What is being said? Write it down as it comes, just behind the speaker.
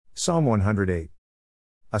Psalm 108.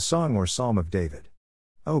 A song or psalm of David.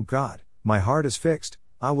 O God, my heart is fixed,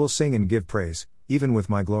 I will sing and give praise, even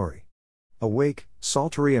with my glory. Awake,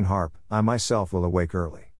 psaltery and harp, I myself will awake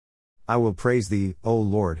early. I will praise thee, O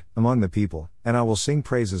Lord, among the people, and I will sing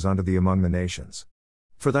praises unto thee among the nations.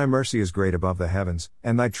 For thy mercy is great above the heavens,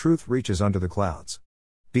 and thy truth reaches unto the clouds.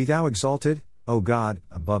 Be thou exalted, O God,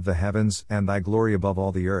 above the heavens, and thy glory above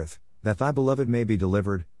all the earth, that thy beloved may be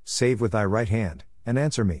delivered. Save with thy right hand, and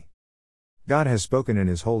answer me. God has spoken in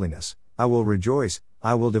his holiness, I will rejoice,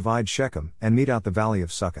 I will divide Shechem, and mete out the valley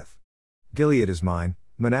of Succoth. Gilead is mine,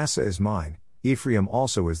 Manasseh is mine, Ephraim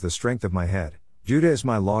also is the strength of my head, Judah is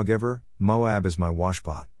my lawgiver, Moab is my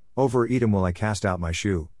washpot, over Edom will I cast out my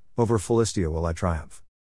shoe, over Philistia will I triumph.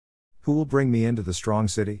 Who will bring me into the strong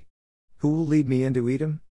city? Who will lead me into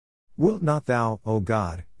Edom? Wilt not thou, O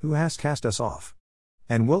God, who hast cast us off?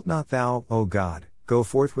 And wilt not thou, O God, go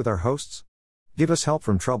forth with our hosts? Give us help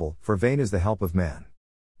from trouble, for vain is the help of man.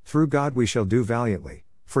 Through God we shall do valiantly,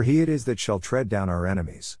 for he it is that shall tread down our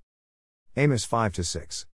enemies. Amos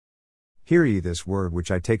 5-6. Hear ye this word which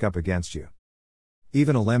I take up against you.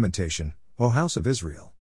 Even a lamentation, O house of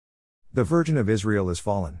Israel. The virgin of Israel is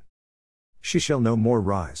fallen. She shall no more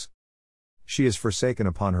rise. She is forsaken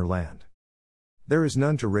upon her land. There is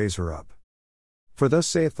none to raise her up. For thus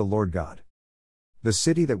saith the Lord God. The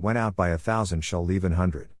city that went out by 1,000 shall leave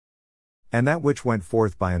 100. And that which went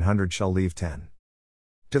forth by 100 shall leave 10.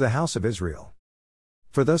 To the house of Israel.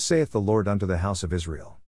 For thus saith the Lord unto the house of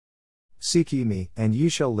Israel. Seek ye me, and ye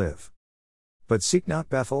shall live. But seek not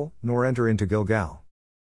Bethel, nor enter into Gilgal.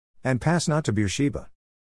 And pass not to Beersheba.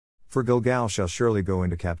 For Gilgal shall surely go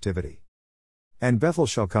into captivity. And Bethel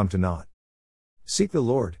shall come to naught. Seek the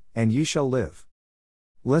Lord, and ye shall live.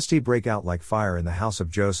 Lest he break out like fire in the house of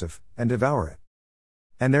Joseph, and devour it.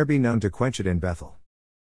 And there be none to quench it in Bethel.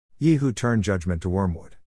 Ye who turn judgment to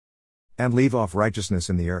wormwood. And leave off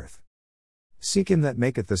righteousness in the earth. Seek him that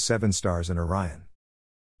maketh the 7 stars in Orion.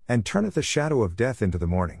 And turneth the shadow of death into the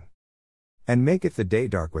morning. And maketh the day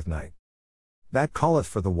dark with night. That calleth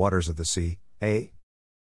for the waters of the sea,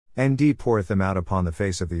 and poureth them out upon the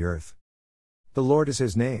face of the earth. The Lord is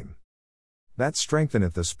his name. That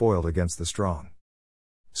strengtheneth the spoiled against the strong.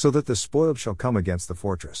 So that the spoiled shall come against the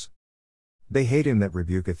fortress. They hate him that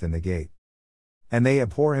rebuketh in the gate. And they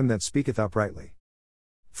abhor him that speaketh uprightly.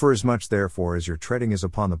 Forasmuch therefore as your treading is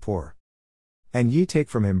upon the poor. And ye take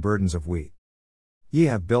from him burdens of wheat. Ye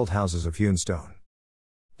have built houses of hewn stone.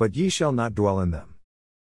 But ye shall not dwell in them.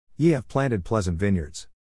 Ye have planted pleasant vineyards.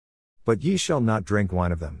 But ye shall not drink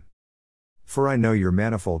wine of them. For I know your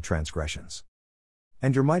manifold transgressions.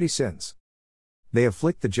 And your mighty sins. They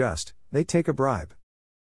afflict the just, they take a bribe.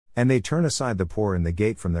 And they turn aside the poor in the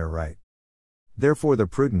gate from their right. Therefore the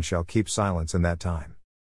prudent shall keep silence in that time.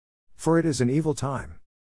 For it is an evil time.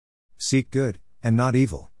 Seek good, and not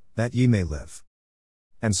evil, that ye may live.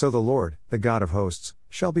 And so the Lord, the God of hosts,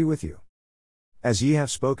 shall be with you. As ye have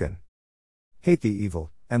spoken. Hate the evil,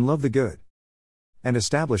 and love the good. And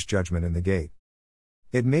establish judgment in the gate.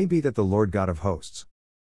 It may be that the Lord God of hosts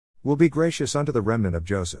will be gracious unto the remnant of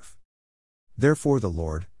Joseph. Therefore the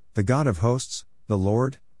Lord, the God of hosts, the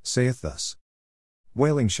Lord, saith thus.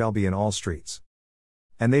 Wailing shall be in all streets.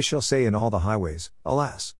 And they shall say in all the highways,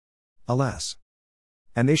 Alas! Alas!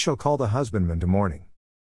 And they shall call the husbandman to mourning.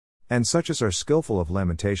 And such as are skillful of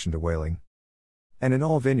lamentation to wailing. And in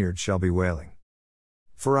all vineyards shall be wailing.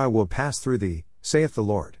 For I will pass through thee, saith the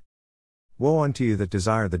Lord. Woe unto you that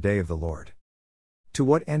desire the day of the Lord. To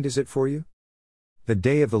what end is it for you? The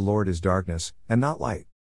day of the Lord is darkness, and not light.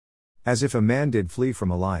 As if a man did flee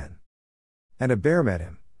from a lion. And a bear met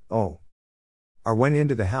him, or went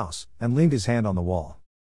into the house, and leaned his hand on the wall.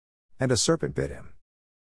 And a serpent bit him.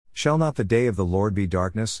 Shall not the day of the Lord be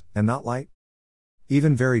darkness, and not light?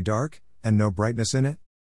 Even very dark, and no brightness in it?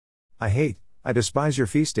 I despise your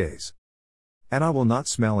feast days. And I will not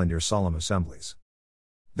smell in your solemn assemblies.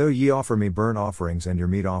 Though ye offer me burnt offerings and your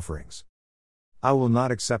meat offerings. I will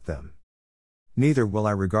not accept them. Neither will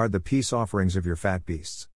I regard the peace offerings of your fat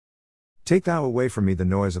beasts. Take thou away from me the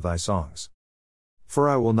noise of thy songs. For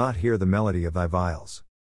I will not hear the melody of thy viols.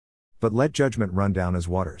 But let judgment run down as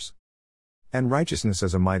waters. And righteousness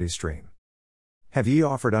as a mighty stream. Have ye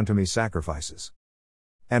offered unto me sacrifices?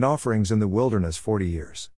 And offerings in the wilderness 40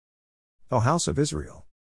 years. O house of Israel!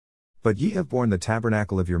 But ye have borne the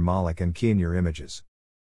tabernacle of your Moloch and keen your images.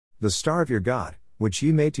 The star of your God, which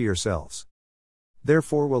ye made to yourselves.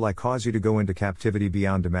 Therefore will I cause you to go into captivity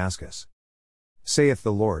beyond Damascus. Saith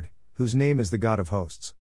the Lord, whose name is the God of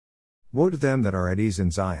hosts. Woe to them that are at ease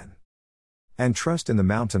in Zion. And trust in the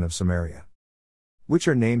mountain of Samaria. Which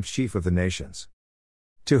are named chief of the nations.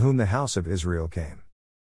 To whom the house of Israel came.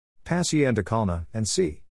 Pass ye unto Calneh, and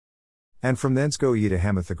see. And from thence go ye to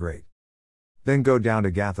Hamath the Great. Then go down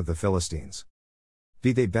to Gath of the Philistines.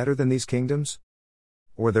 Be they better than these kingdoms?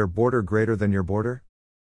 Or their border greater than your border?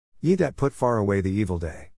 Ye that put far away the evil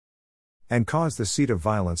day, and cause the seat of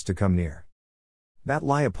violence to come near, that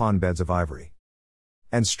lie upon beds of ivory,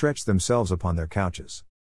 and stretch themselves upon their couches,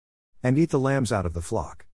 and eat the lambs out of the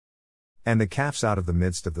flock, and the calves out of the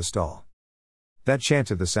midst of the stall, that chant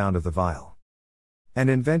to the sound of the viol, and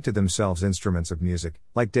invent to themselves instruments of music,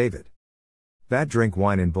 like David, that drink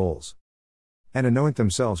wine in bowls, and anoint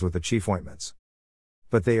themselves with the chief ointments.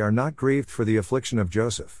 But they are not grieved for the affliction of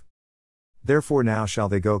Joseph. Therefore now shall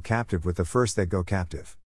they go captive with the first that go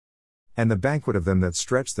captive. And the banquet of them that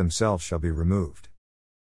stretch themselves shall be removed.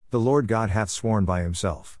 The Lord God hath sworn by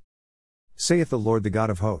himself, saith the Lord the God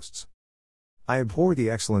of hosts. I abhor the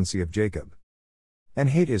excellency of Jacob, and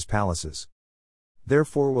hate his palaces.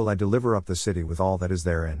 Therefore will I deliver up the city with all that is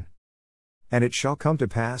therein. And it shall come to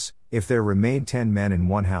pass, if there remain 10 men in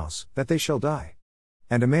one house, that they shall die.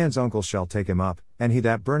 And a man's uncle shall take him up, and he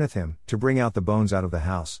that burneth him, to bring out the bones out of the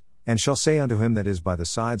house, and shall say unto him that is by the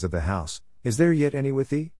sides of the house, Is there yet any with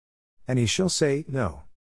thee? And he shall say, No.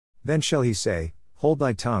 Then shall he say, Hold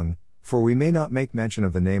thy tongue, for we may not make mention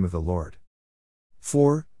of the name of the Lord.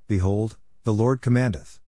 For, behold, the Lord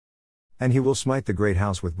commandeth. And he will smite the great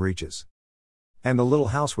house with breaches, and the little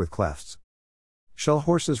house with clefts. Shall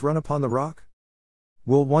horses run upon the rock?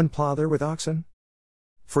 Will one plow there with oxen?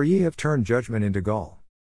 For ye have turned judgment into gall,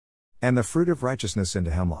 and the fruit of righteousness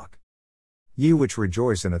into hemlock. Ye which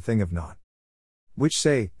rejoice in a thing of naught, which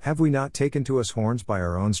say, Have we not taken to us horns by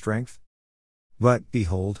our own strength? But,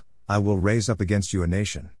 behold, I will raise up against you a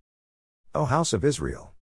nation, O house of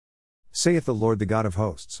Israel, saith the Lord the God of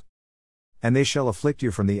hosts. And they shall afflict you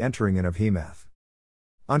from the entering in of Hemath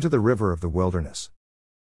unto the river of the wilderness.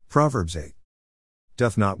 Proverbs 8.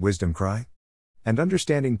 Doth not wisdom cry? And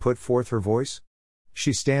understanding put forth her voice?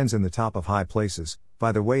 She stands in the top of high places,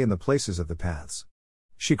 by the way in the places of the paths.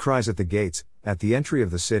 She cries at the gates, at the entry of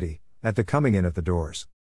the city, at the coming in at the doors.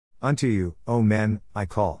 Unto you, O men, I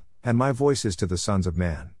call, and my voice is to the sons of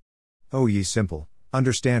man. O ye simple,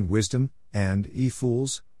 understand wisdom, and, ye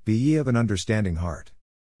fools, be ye of an understanding heart.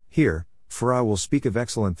 Hear, for I will speak of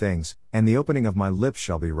excellent things, and the opening of my lips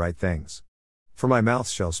shall be right things. For my mouth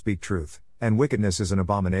shall speak truth, and wickedness is an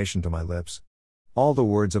abomination to my lips. All the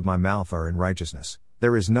words of my mouth are in righteousness,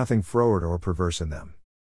 there is nothing froward or perverse in them.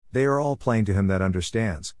 They are all plain to him that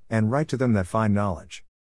understands, and right to them that find knowledge.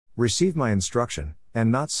 Receive my instruction,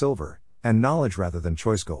 and not silver, and knowledge rather than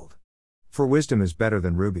choice gold. For wisdom is better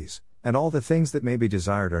than rubies, and all the things that may be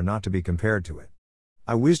desired are not to be compared to it.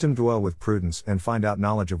 I wisdom dwell with prudence, and find out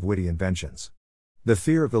knowledge of witty inventions. The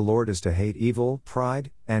fear of the Lord is to hate evil, pride,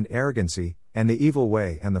 and arrogancy, and the evil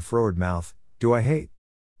way and the froward mouth, do I hate.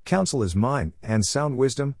 Counsel is mine, and sound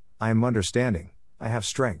wisdom, I am understanding, I have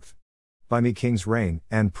strength. By me kings reign,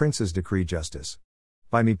 and princes decree justice.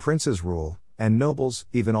 By me princes rule, and nobles,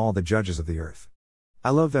 even all the judges of the earth. I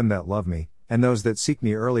love them that love me, and those that seek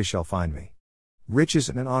me early shall find me. Riches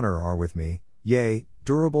and honor are with me, yea,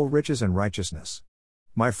 durable riches and righteousness.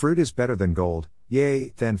 My fruit is better than gold, yea,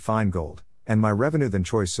 than fine gold, and my revenue than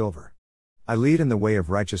choice silver. I lead in the way of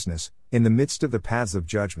righteousness, in the midst of the paths of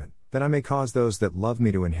judgment, that I may cause those that love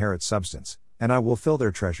me to inherit substance, and I will fill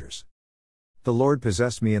their treasures. The Lord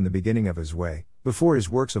possessed me in the beginning of his way, before his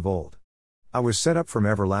works of old. I was set up from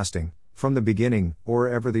everlasting, from the beginning, or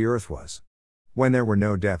ever the earth was. When there were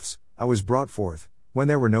no depths, I was brought forth, when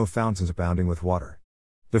there were no fountains abounding with water.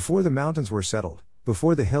 Before the mountains were settled,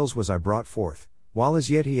 before the hills was I brought forth, while as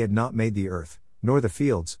yet he had not made the earth, nor the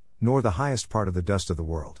fields, nor the highest part of the dust of the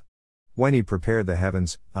world. When he prepared the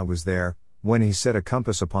heavens, I was there, when he set a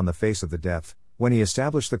compass upon the face of the depth, when he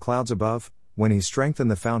established the clouds above, when he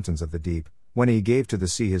strengthened the fountains of the deep, when he gave to the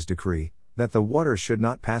sea his decree, that the waters should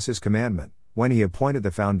not pass his commandment, when he appointed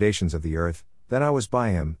the foundations of the earth, then I was by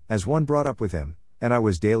him, as one brought up with him, and I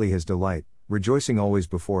was daily his delight, rejoicing always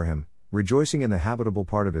before him, rejoicing in the habitable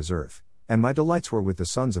part of his earth, and my delights were with the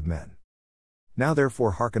sons of men. Now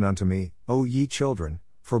therefore hearken unto me, O ye children,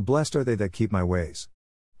 for blessed are they that keep my ways.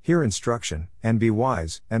 Hear instruction, and be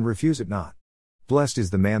wise, and refuse it not. Blessed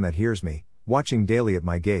is the man that hears me, watching daily at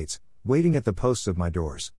my gates, waiting at the posts of my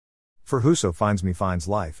doors. For whoso finds me finds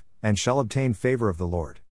life, and shall obtain favor of the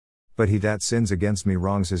Lord. But he that sins against me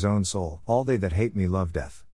wrongs his own soul, all they that hate me love death.